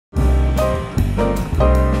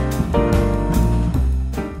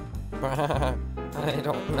I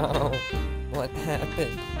don't know what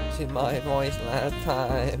happened to my voice last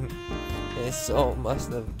time. His soul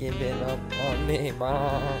must have given up on me.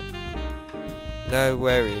 No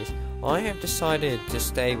worries. I have decided to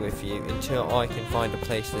stay with you until I can find a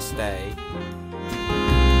place to stay.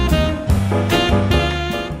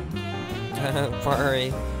 Don't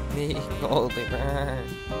worry, me, Goldie Bear.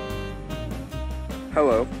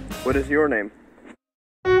 Hello, what is your name?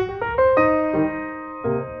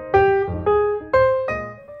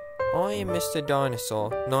 I am Mr.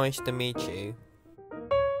 Dinosaur. Nice to meet you.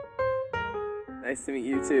 Nice to meet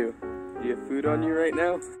you too. Do you have food on you right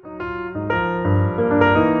now?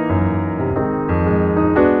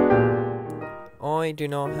 I do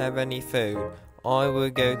not have any food. I will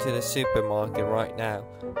go to the supermarket right now.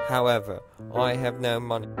 However, I have no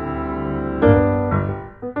money.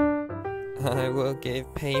 I will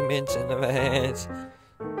give payments in advance.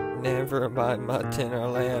 Never buy mutton or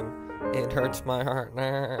lamb. It hurts my heart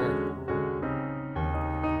now.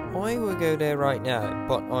 I will go there right now,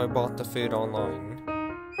 but I bought the food online.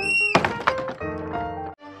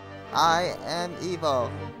 I am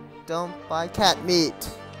evil. Don't buy cat meat.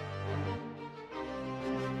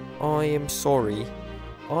 I am sorry.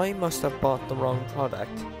 I must have bought the wrong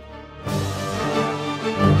product.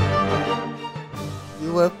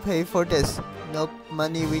 You will pay for this. No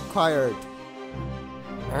money required.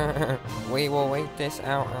 We will wait this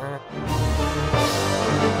out.